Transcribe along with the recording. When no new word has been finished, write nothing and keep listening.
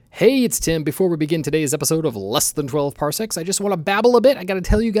Hey, it's Tim. Before we begin today's episode of Less Than 12 Parsecs, I just want to babble a bit. I got to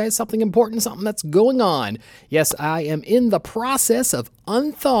tell you guys something important, something that's going on. Yes, I am in the process of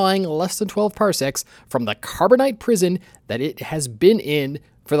unthawing Less Than 12 Parsecs from the carbonite prison that it has been in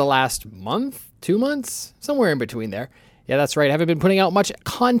for the last month, 2 months, somewhere in between there. Yeah, that's right. I haven't been putting out much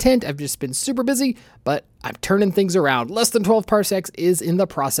content. I've just been super busy, but I'm turning things around. Less Than 12 Parsecs is in the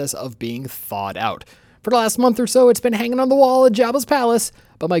process of being thawed out. For the last month or so, it's been hanging on the wall at Jabba's palace,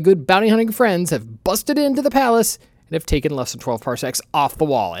 but my good bounty hunting friends have busted into the palace and have taken Less Than 12 Parsecs off the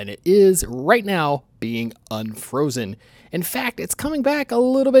wall, and it is, right now, being unfrozen. In fact, it's coming back a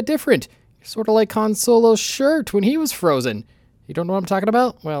little bit different. Sort of like Han Solo's shirt when he was frozen. You don't know what I'm talking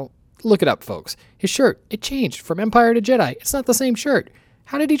about? Well, look it up, folks. His shirt, it changed from Empire to Jedi. It's not the same shirt.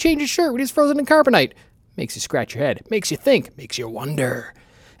 How did he change his shirt when he's frozen in carbonite? Makes you scratch your head. Makes you think. Makes you wonder.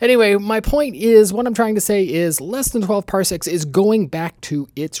 Anyway, my point is, what I'm trying to say is Less Than 12 Parsecs is going back to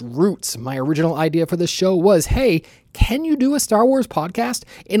its roots. My original idea for this show was, hey, can you do a Star Wars podcast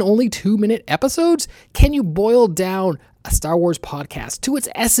in only 2-minute episodes? Can you boil down a Star Wars podcast to its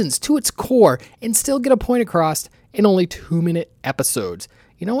essence, to its core, and still get a point across in only 2-minute episodes?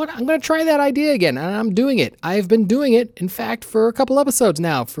 You know what? I'm going to try that idea again, and I'm doing it. I've been doing it, in fact, for a couple episodes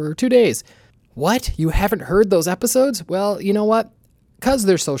now, for 2 days. What? You haven't heard those episodes? Well, you know what? Because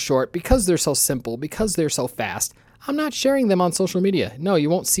they're so short, because they're so simple, because they're so fast, I'm not sharing them on social media. No, you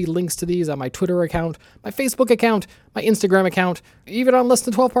won't see links to these on my Twitter account, my Facebook account, my Instagram account, even on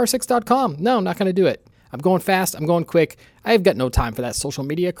lessthan12parsecs.com. No, I'm not going to do it. I'm going fast. I'm going quick. I've got no time for that social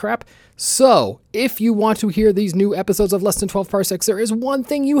media crap. So, if you want to hear these new episodes of Less Than 12 Parsecs, there is one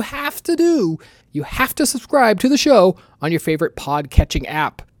thing you have to do. You have to subscribe to the show on your favorite pod-catching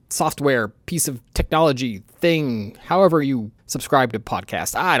app, software, piece of technology, thing, however you subscribe to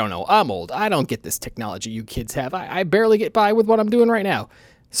podcasts. I don't know. I'm old. I don't get this technology you kids have. I barely get by with what I'm doing right now.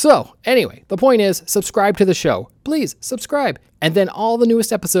 So, anyway, the point is, subscribe to the show. Please, subscribe. And then all the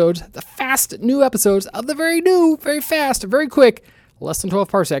newest episodes, the fast new episodes of the very new, very fast, very quick, Less Than 12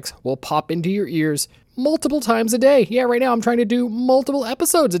 Parsecs will pop into your ears multiple times a day. Yeah, right now I'm trying to do multiple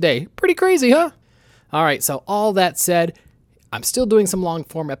episodes a day. Pretty crazy, huh? All right, so all that said, I'm still doing some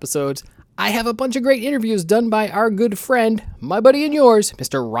long-form episodes. I have a bunch of great interviews done by our good friend, my buddy and yours,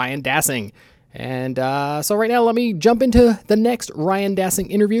 Mr. Ryan Dassing. And so right now, let me jump into the next Ryan Dassing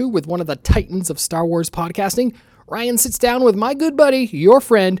interview with one of the titans of Star Wars podcasting. Ryan sits down with my good buddy, your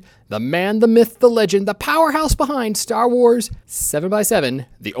friend, the man, the myth, the legend, the powerhouse behind Star Wars 7x7,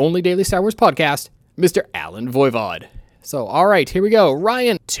 the only daily Star Wars podcast, Mr. Alan Voivod. So, all right, here we go.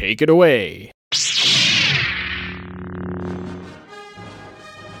 Ryan, take it away.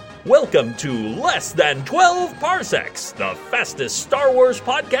 Welcome to Less Than 12 Parsecs, the fastest Star Wars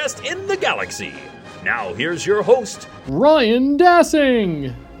podcast in the galaxy. Now here's your host, Ryan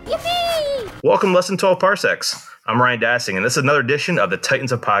Dassing. Yippee! Welcome to Less Than 12 Parsecs. I'm Ryan Dassing, and this is another edition of the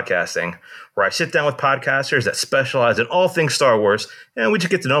Titans of Podcasting, where I sit down with podcasters that specialize in all things Star Wars, and we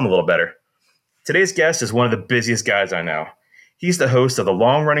just get to know them a little better. Today's guest is one of the busiest guys I know. He's the host of the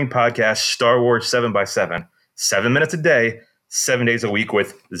long-running podcast Star Wars 7x7, 7 minutes a day, 7 days a week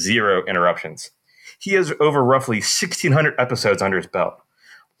with 0 interruptions. He has over roughly 1,600 episodes under his belt.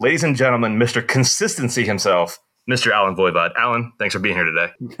 Ladies and gentlemen, Mr. Consistency himself, Mr. Alan Voivod. Alan, thanks for being here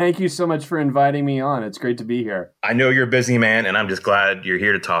today. Thank you so much for inviting me on. It's great to be here. I know you're a busy man, and I'm just glad you're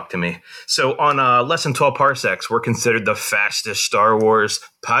here to talk to me. So on Less Than 12 Parsecs, we're considered the fastest Star Wars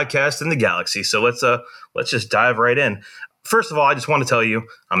podcast in the galaxy. So let's just dive right in. First of all, I just want to tell you,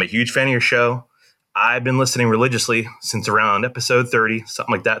 I'm a huge fan of your show. I've been listening religiously since around episode 30,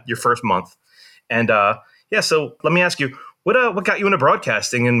 something like that, your first month. And so let me ask you, what got you into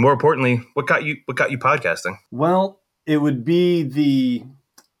broadcasting, and more importantly, what got you podcasting? Well, it would be the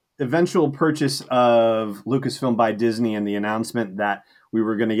eventual purchase of Lucasfilm by Disney and the announcement that we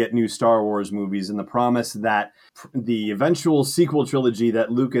were going to get new Star Wars movies, and the promise that the eventual sequel trilogy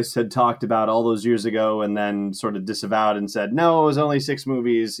that Lucas had talked about all those years ago and then sort of disavowed and said, no, it was only 6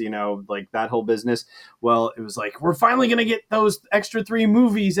 movies, like that whole business. Well, it was like, we're finally going to get those extra 3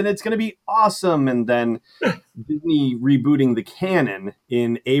 movies and it's going to be awesome. And then Disney rebooting the canon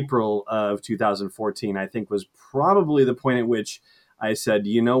in April of 2014, I think, was probably the point at which I said,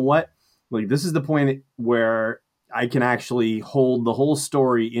 you know what? Like, this is the point where I can actually hold the whole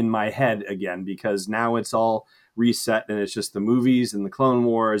story in my head again, because now it's all reset and it's just the movies and the Clone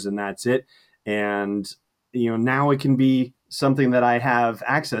Wars and that's it. And, now it can be something that I have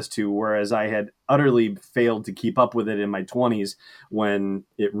access to, whereas I had utterly failed to keep up with it in my 20s when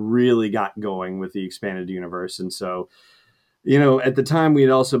it really got going with the expanded universe. And so, at the time we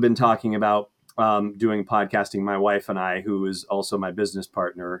had also been talking about doing podcasting, my wife and I, who is also my business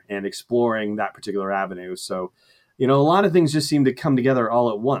partner, and exploring that particular avenue. So, a lot of things just seem to come together all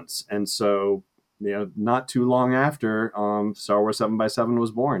at once. And so, not too long after, Star Wars 7x7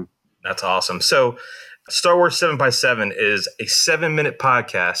 was born. That's awesome. So Star Wars 7x7 is a 7-minute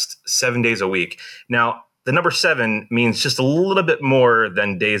podcast, 7 days a week. Now, the number 7 means just a little bit more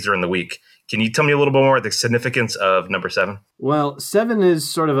than days during the week. Can you tell me a little bit more of the significance of number 7? Well, 7 is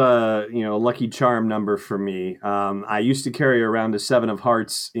sort of a lucky charm number for me. I used to carry around a 7 of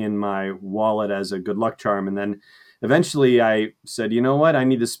hearts in my wallet as a good luck charm, and then eventually I said, you know what, I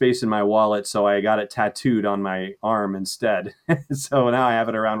need the space in my wallet, so I got it tattooed on my arm instead. So now I have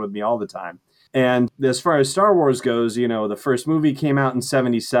it around with me all the time. And as far as Star Wars goes, the first movie came out in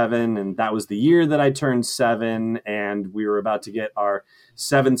 77, and that was the year that I turned 7, and we were about to get our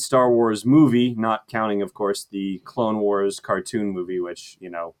 7th Star Wars movie, not counting, of course, the Clone Wars cartoon movie, which,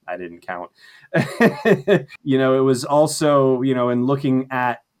 I didn't count. It was also, in looking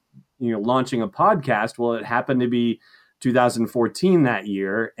at, launching a podcast, well, it happened to be 2014 that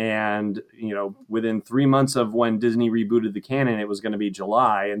year. And, within 3 months of when Disney rebooted the canon, it was going to be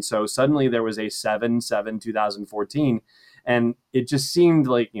July. And so suddenly there was a 7/7/2014. And it just seemed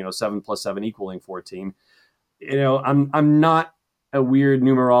like, 7 plus 7 equaling 14. I'm not a weird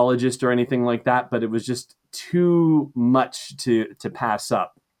numerologist or anything like that, but it was just too much to pass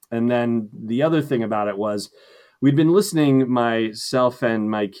up. And then the other thing about it was, we'd been listening, myself and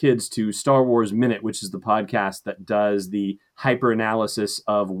my kids, to Star Wars Minute, which is the podcast that does the hyper analysis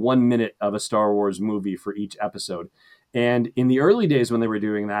of 1 minute of a Star Wars movie for each episode. And in the early days when they were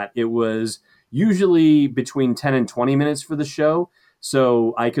doing that, it was usually between 10 and 20 minutes for the show.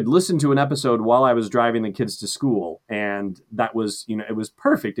 So I could listen to an episode while I was driving the kids to school. And that was, it was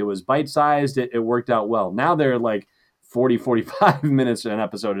perfect. It was bite-sized. It worked out well. Now they're like 40, 45 minutes an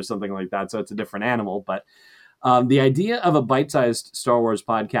episode or something like that. So it's a different animal. But the idea of a bite-sized Star Wars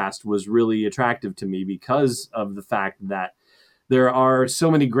podcast was really attractive to me because of the fact that there are so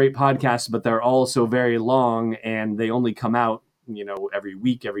many great podcasts, but they're all so very long, and they only come out, every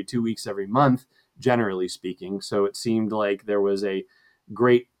week, every 2 weeks, every month, generally speaking. So it seemed like there was a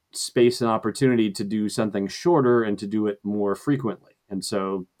great space and opportunity to do something shorter and to do it more frequently. And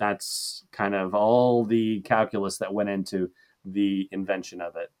so that's kind of all the calculus that went into the invention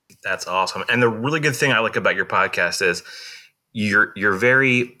of it. That's awesome. And the really good thing I like about your podcast is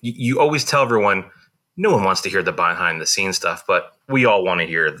you always tell everyone, no one wants to hear the behind the scenes stuff, but we all want to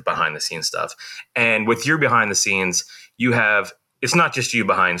hear the behind the scenes stuff. And with your behind the scenes, it's not just you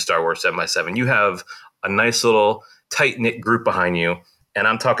behind Star Wars 7x7. You have a nice little tight knit group behind you. And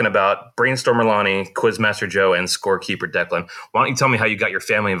I'm talking about Brainstormer Lonnie, Quizmaster Joe, and Scorekeeper Declan. Why don't you tell me how you got your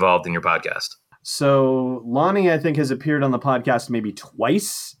family involved in your podcast? So Lonnie, I think, has appeared on the podcast maybe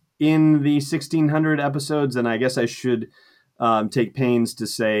twice in the 1600 episodes. And I guess I should take pains to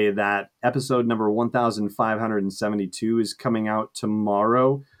say that episode number 1572 is coming out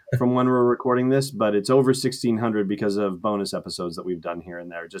tomorrow from when we're recording this, but it's over 1600 because of bonus episodes that we've done here and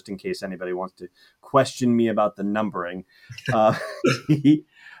there, just in case anybody wants to question me about the numbering.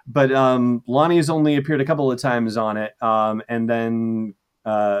 But Lonnie has only appeared a couple of times on it. And then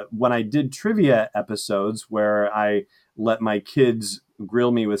when I did trivia episodes where I let my kids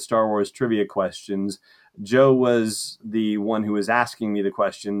grill me with Star Wars trivia questions, Joe was the one who was asking me the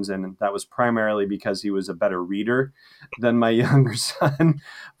questions, and that was primarily because he was a better reader than my younger son.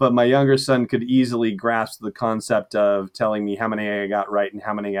 But my younger son could easily grasp the concept of telling me how many I got right and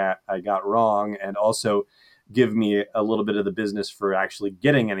how many I got wrong, and also give me a little bit of the business for actually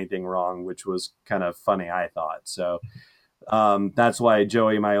getting anything wrong, which was kind of funny, I thought. So that's why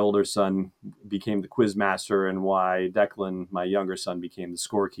Joey, my older son, became the quiz master, and why Declan, my younger son, became the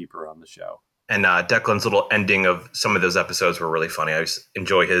scorekeeper on the show. And Declan's little ending of some of those episodes were really funny. I just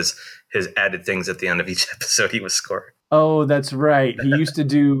enjoy his added things at the end of each episode he was scoring. Oh, that's right. He used to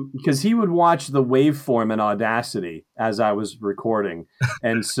do, because he would watch the waveform in Audacity as I was recording.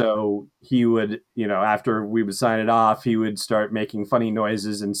 And so he would, after we would sign it off, he would start making funny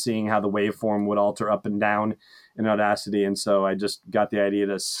noises and seeing how the waveform would alter up and down in Audacity. And so I just got the idea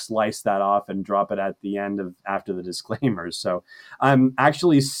to slice that off and drop it at the end of after the disclaimers. So I'm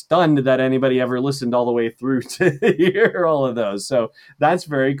actually stunned that anybody ever listened all the way through to hear all of those. So that's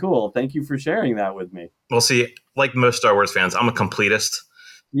very cool. Thank you for sharing that with me. Well, see, like most Star Wars fans, I'm a completist.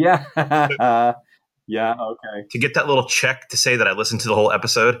 Yeah. Yeah. Okay. To get that little check to say that I listened to the whole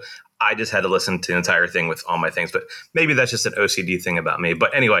episode, I just had to listen to the entire thing with all my things. But maybe that's just an OCD thing about me.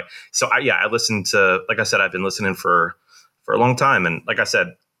 But anyway, so I listened to, like I said, I've been listening for a long time. And like I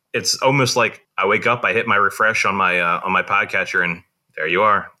said, it's almost like I wake up, I hit my refresh on my podcatcher, and there you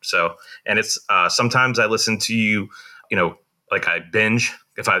are. So, and it's sometimes I listen to you, like I binge.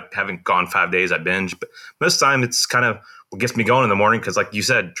 If I haven't gone 5 days, I binge. But most of the time, it's kind of what gets me going in the morning because, like you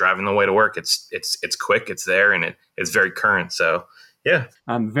said, driving the way to work, it's quick, it's there, and it's very current. So, yeah.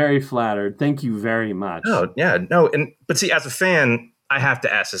 I'm very flattered. Thank you very much. Oh, yeah. No, but see, as a fan, I have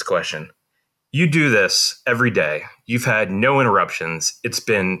to ask this question. You do this every day. You've had no interruptions.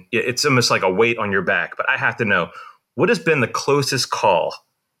 It's almost like a weight on your back. But I have to know, what has been the closest call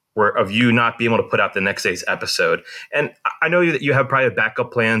of you not being able to put out the next day's episode? And I know that you have probably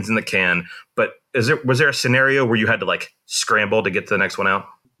backup plans in the can, but was there a scenario where you had to like scramble to get to the next one out?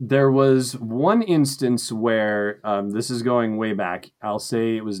 There was one instance where this is going way back. I'll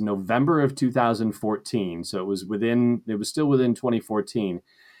say it was November of 2014. So it was still within 2014.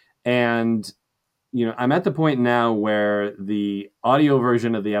 And, I'm at the point now where the audio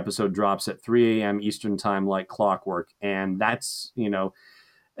version of the episode drops at 3 a.m. Eastern time, like clockwork. And that's,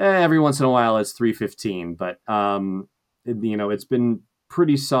 every once in a while it's 3:15, but, it's been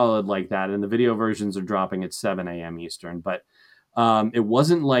pretty solid like that. And the video versions are dropping at 7 a.m. Eastern, but it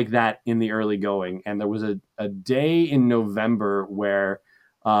wasn't like that in the early going. And there was a day in November where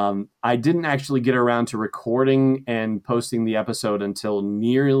I didn't actually get around to recording and posting the episode until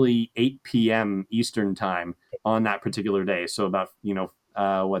nearly 8 p.m. Eastern time on that particular day. So about,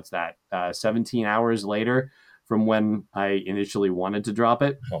 17 hours later from when I initially wanted to drop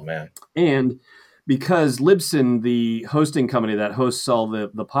it. Oh, man. And because Libsyn, the hosting company that hosts all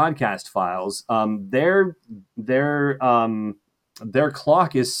the podcast files, their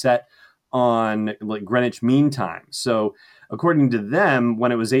clock is set on like Greenwich Mean Time. So according to them,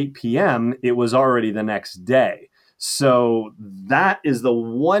 when it was 8 p.m., it was already the next day. So that is the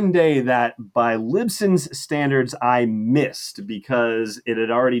one day that by Libsyn's standards I missed because it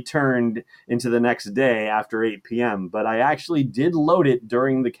had already turned into the next day after 8 p.m. But I actually did load it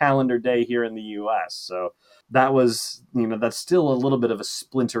during the calendar day here in the U.S. So that was, that's still a little bit of a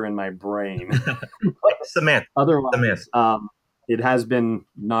splinter in my brain. Samantha. Otherwise, it has been,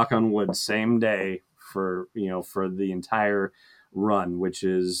 knock on wood, same day for the entire run, which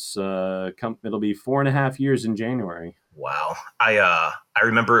is it'll be 4.5 years in January. Wow. I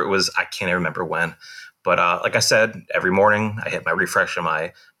remember I can't remember when, but like I said, every morning I hit my refresh on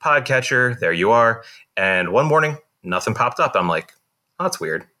my podcatcher. There you are. And one morning, nothing popped up. I'm like, oh, that's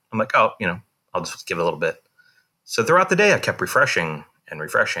weird. I'm like, oh, I'll just give it a little bit. So throughout the day, I kept refreshing, and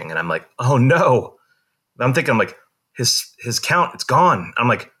I'm like, oh no. I'm thinking, like, his count, it's gone. I'm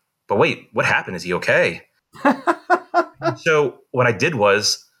like, but wait, what happened? Is he okay? So what I did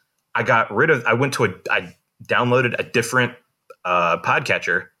was I downloaded a different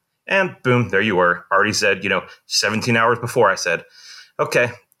podcatcher, and boom, there you were. Already said, 17 hours before I said,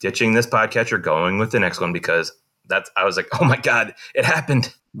 okay, ditching this podcatcher, going with the next one, because I was like, oh my God, it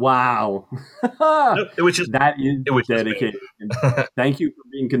happened. Wow. No, it was just dedicated. Thank you for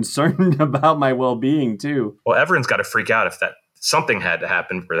being concerned about my well-being too. Well, everyone's got to freak out if something had to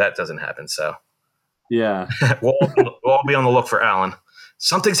happen for that doesn't happen. So yeah, we'll all be on the look for Alan.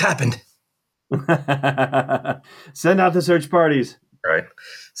 Something's happened. Send out the search parties. Right.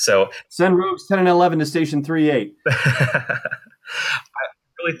 So send rogues 10 and 11 to station 38.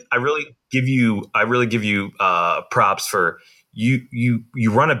 I really give you props for you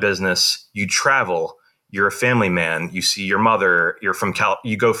run a business, you travel, you're a family man, you see your mother, you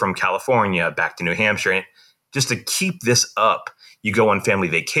go from California back to New Hampshire, and just to keep this up, you go on family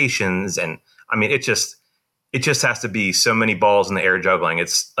vacations, and I mean it just has to be so many balls in the air juggling.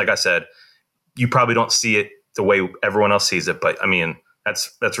 It's like I said, you probably don't see it the way everyone else sees it, but I mean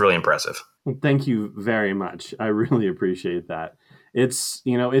that's really impressive. Well, thank you very much. I really appreciate that. It's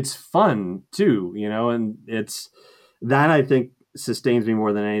it's fun too, and it's that I think sustains me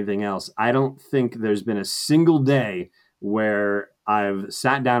more than anything else. I don't think there's been a single day where I've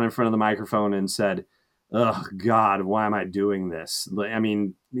sat down in front of the microphone and said, oh God, why am I doing this? I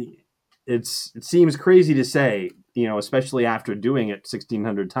mean, it seems crazy to say, especially after doing it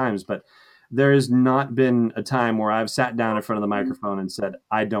 1,600 times, but there has not been a time where I've sat down in front of the microphone and said,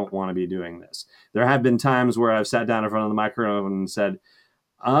 I don't want to be doing this. There have been times where I've sat down in front of the microphone and said,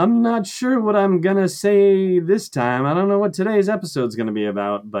 I'm not sure what I'm going to say this time. I don't know what today's episode is going to be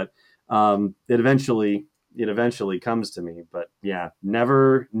about, but it eventually comes to me. But yeah,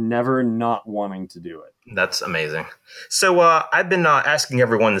 never not wanting to do it. That's amazing. So I've been asking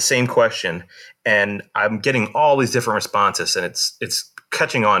everyone the same question, and I'm getting all these different responses, and it's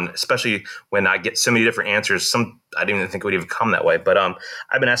catching on, especially when I get so many different answers. Some I didn't even think it would even come that way. But I've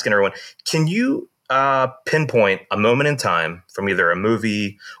been asking everyone, can you pinpoint a moment in time from either a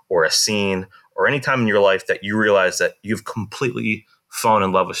movie or a scene or any time in your life that you realize that you've completely fallen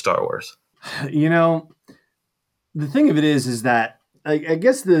in love with Star Wars? You know, the thing of it is that I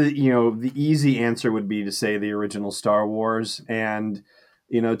guess the easy answer would be to say the original Star Wars, and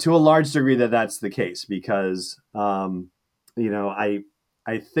to a large degree that's the case because I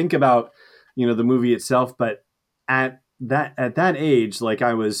think about the movie itself, but at that age, like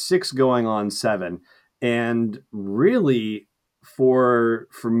I was 6 going on 7, and really for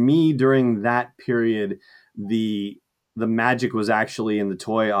me during that period, the magic was actually in the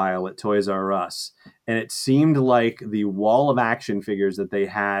toy aisle at Toys R Us. And it seemed like the wall of action figures that they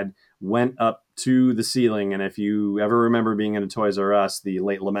had went up to the ceiling. And if you ever remember being in a Toys R Us, the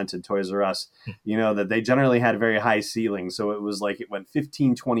late lamented Toys R Us, that they generally had very high ceilings. So it was like it went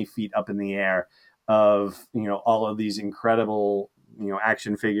 15, 20 feet up in the air of, all of these incredible,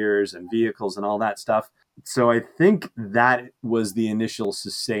 action figures and vehicles and all that stuff. So I think that was the initial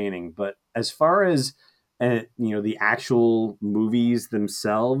sustaining. But as far as the actual movies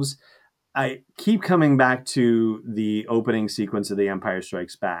themselves, I keep coming back to the opening sequence of The Empire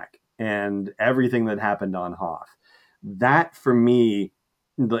Strikes Back and everything that happened on Hoth. That for me,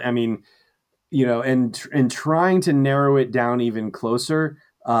 I mean, and trying to narrow it down even closer,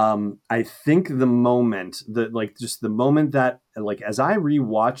 I think the moment that like as I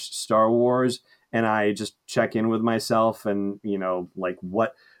rewatched Star Wars and I just check in with myself and like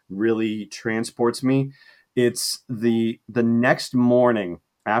what really transports me, it's the next morning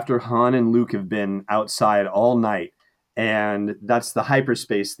after Han and Luke have been outside all night, and that's the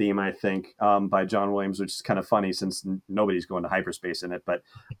hyperspace theme, I think, by John Williams, which is kind of funny since nobody's going to hyperspace in it. But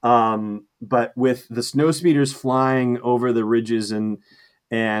with the snowspeeders flying over the ridges and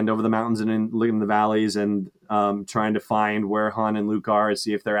over the mountains and looking in the valleys and trying to find where Han and Luke are and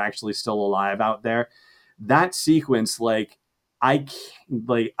see if they're actually still alive out there, that sequence, I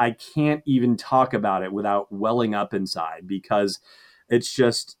can't even talk about it without welling up inside, because it's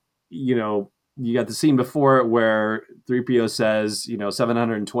just, you got the scene before it where 3PO says,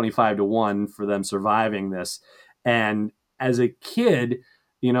 725 to 1 for them surviving this. And as a kid,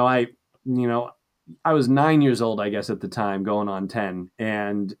 I was 9 years old, I guess, at the time, going on 10.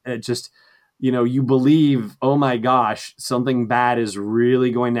 And it just, you believe, oh my gosh, something bad is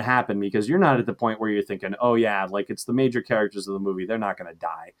really going to happen, because you're not at the point where you're thinking, oh yeah, like it's the major characters of the movie, they're not going to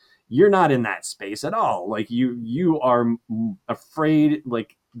die. You're not in that space at all. Like you are afraid,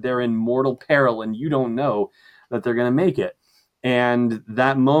 like they're in mortal peril and you don't know that they're going to make it. And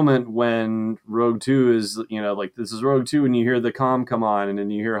that moment when Rogue 2 is, like, this is Rogue 2, and you hear the comm come on, and then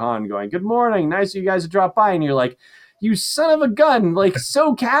you hear Han going, good morning, nice of you guys to drop by. And you're like, you son of a gun, like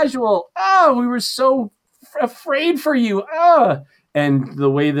so casual. Oh, we were so afraid for you. Oh. And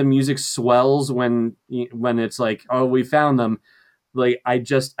the way the music swells when it's like, oh, we found them. Like, I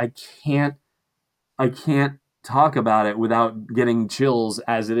can't talk about it without getting chills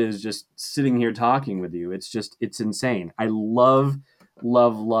as it is just sitting here talking with you. It's insane. I love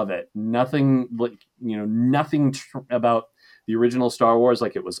it. Nothing like, nothing about the original Star Wars.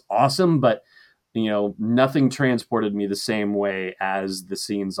 Like, it was awesome, but nothing transported me the same way as the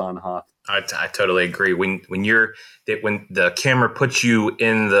scenes on Hoth. I totally agree. When the camera puts you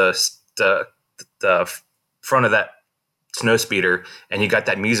in the front of that snowspeeder and you got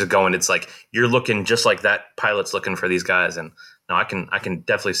that music going, it's like you're looking just like that pilot's looking for these guys. And no, I can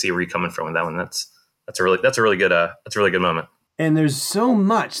definitely see where you're coming from with that one. That's a really good moment. And there's so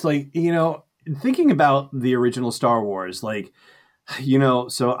much, like, thinking about the original Star Wars, like,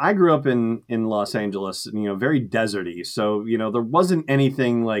 so I grew up in Los Angeles, very deserty. So, there wasn't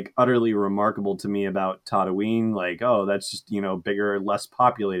anything like utterly remarkable to me about Tatooine. Like, oh, that's just, bigger, less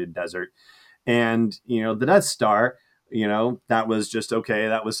populated desert. And, the Death Star, that was just, okay,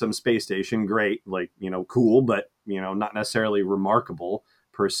 that was some space station. Great. Like, cool, but, not necessarily remarkable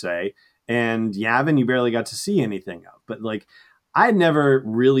per se. And Yavin, you barely got to see anything of. But like, I'd never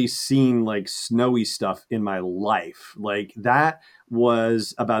really seen like snowy stuff in my life. Like, that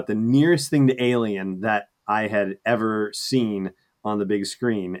was about the nearest thing to Alien that I had ever seen on the big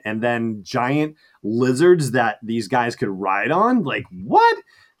screen. And then giant lizards that these guys could ride on. Like, what?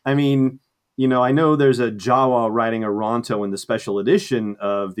 I mean, I know there's a Jawa riding a Ronto in the special edition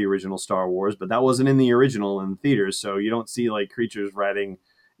of the original Star Wars, but that wasn't in the original in theaters. So you don't see like creatures riding,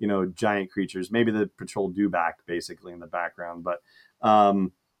 giant creatures. Maybe the Patrol Dewback basically in the background. But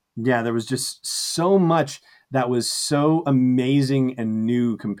yeah, there was just so much that was so amazing and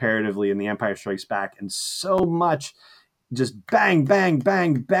new comparatively in The Empire Strikes Back, and so much just bang, bang,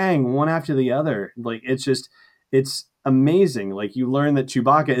 bang, bang, one after the other. Like, it's amazing. Like, you learn that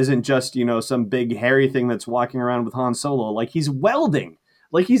Chewbacca isn't just, some big hairy thing that's walking around with Han Solo. Like, he's welding.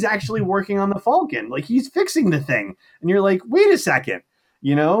 Like, he's actually working on the Falcon. Like, he's fixing the thing. And you're like, wait a second,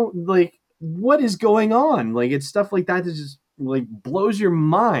 like, what is going on? Like, it's stuff like that that just like blows your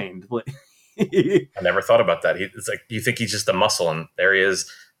mind. Like, I never thought about that. It's like, you think he's just a muscle, and there he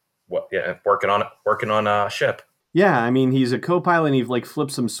is, working on a ship. Yeah, I mean, he's a co-pilot and he like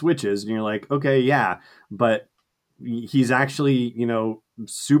flips some switches and you're like, okay, yeah, but he's actually,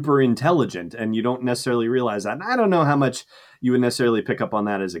 super intelligent and you don't necessarily realize that. And I don't know how much you would necessarily pick up on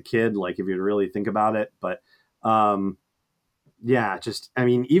that as a kid, like if you really think about it. But yeah,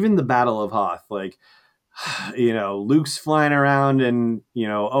 even the Battle of Hoth, like, Luke's flying around and,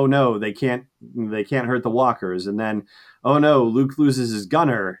 oh no, they can't hurt the walkers. And then, oh no, Luke loses his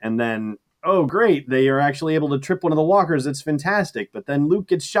gunner. And then, oh great, they are actually able to trip one of the walkers. It's fantastic. But then Luke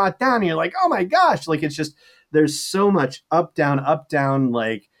gets shot down and you're like, oh my gosh, like, it's just, there's so much up, down,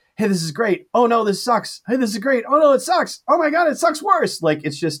 like, hey, this is great. Oh no, this sucks. Hey, this is great. Oh no, it sucks. Oh my God, it sucks worse. Like,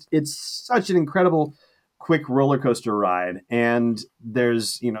 it's such an incredible quick roller coaster ride. And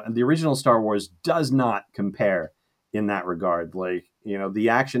there's, the original Star Wars does not compare in that regard. Like, the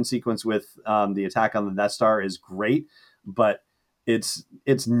action sequence with the attack on the Death Star is great, but it's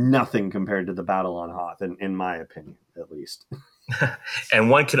nothing compared to the battle on Hoth, in my opinion, at least. And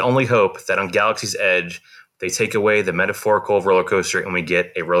one can only hope that on Galaxy's Edge, they take away the metaphorical roller coaster and we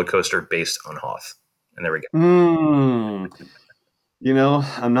get a roller coaster based on Hoth. And there we go.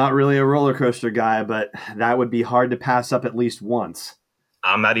 I'm not really a roller coaster guy, but that would be hard to pass up at least once.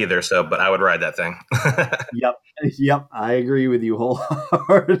 I'm not either, but I would ride that thing. Yep. I agree with you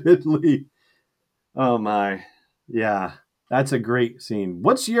wholeheartedly. Oh my. Yeah. That's a great scene.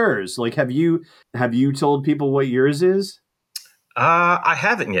 What's yours? Like, have you told people what yours is? I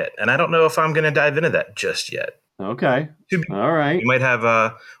haven't yet, and I don't know if I'm going to dive into that just yet. Okay. All right. We might have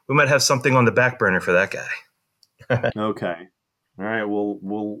something on the back burner for that guy. Okay. All right.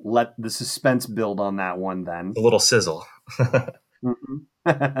 We'll let the suspense build on that one then. A little sizzle. Mm-hmm.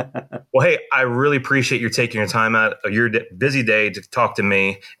 Well, hey, I really appreciate you taking your time out of your busy day to talk to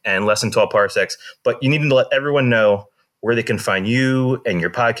me and Less Than 12 Parsecs. But you need to let everyone know where they can find you and your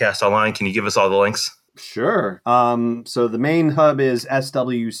podcast online. Can you give us all the links? Sure. So the main hub is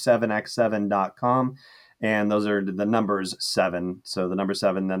sw7x7.com, and those are the numbers 7. So the number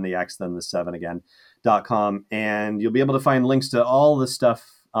 7, then the X, then the 7 again, .com. And you'll be able to find links to all the stuff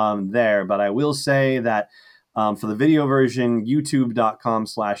there. But I will say that for the video version,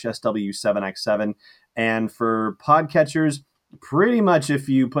 youtube.com/sw7x7. And for podcatchers, pretty much if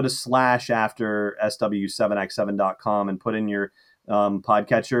you put a / after sw7x7.com and put in your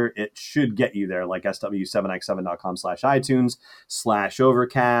podcatcher, it should get you there, like sw7x7.com/iTunes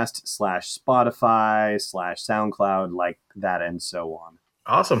 /Overcast /Spotify /SoundCloud, like that, and so on.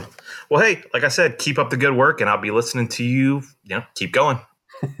 Awesome. Well, hey, like I said, keep up the good work, and I'll be listening to you. Keep going.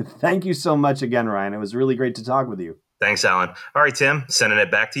 Thank you so much again, Ryan. It was really great to talk with you. Thanks, Alan. All right, Tim, sending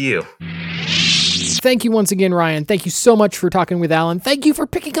it back to you. Thank you once again, Ryan. Thank you so much for talking with Alan. Thank you for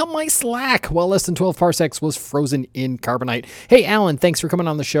picking up my slack while Less Than 12 Parsecs was frozen in carbonite. Hey, Alan, thanks for coming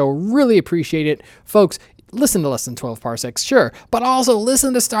on the show. Really appreciate it. Folks, listen to Less Than 12 Parsecs, sure, but also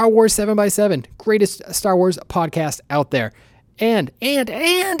listen to Star Wars 7x7, greatest Star Wars podcast out there. And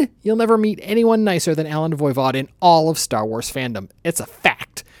you'll never meet anyone nicer than Alan Voivod in all of Star Wars fandom. It's a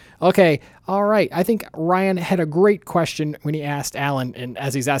fact. Okay, all right. I think Ryan had a great question when he asked Alan, and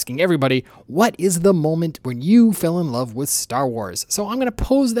as he's asking everybody, what is the moment when you fell in love with Star Wars? So I'm going to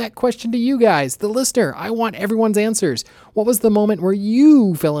pose that question to you guys, the listener. I want everyone's answers. What was the moment where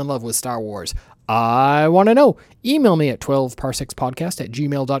you fell in love with Star Wars? I want to know. Email me at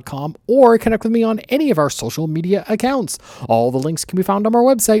 12parsekspodcast@gmail.com or connect with me on any of our social media accounts. All the links can be found on our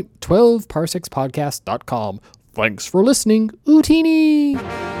website, 12parsekspodcast.com. Thanks for listening. Utini!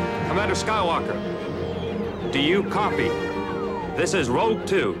 Commander Skywalker, do you copy? This is Rogue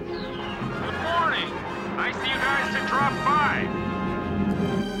 2. Good morning. Nice of you guys to drop by.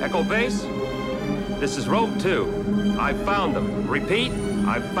 Echo Base, this is Rogue 2. I found them. Repeat,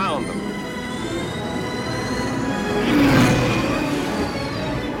 I found them.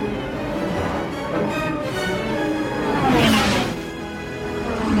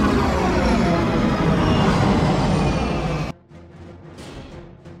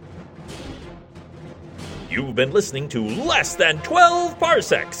 You've been listening to Less Than 12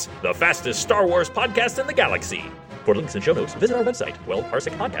 Parsecs, the fastest Star Wars podcast in the galaxy. For links and show notes, visit our website,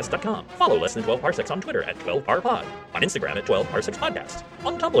 12parsekpodcast.com. Follow Less Than 12 Parsecs on Twitter at 12parpod, on Instagram at 12parsekspodcast,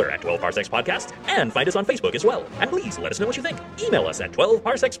 on Tumblr at 12parsekspodcast, and find us on Facebook as well. And please let us know what you think. Email us at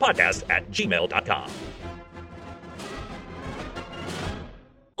 12parsekspodcast@gmail.com.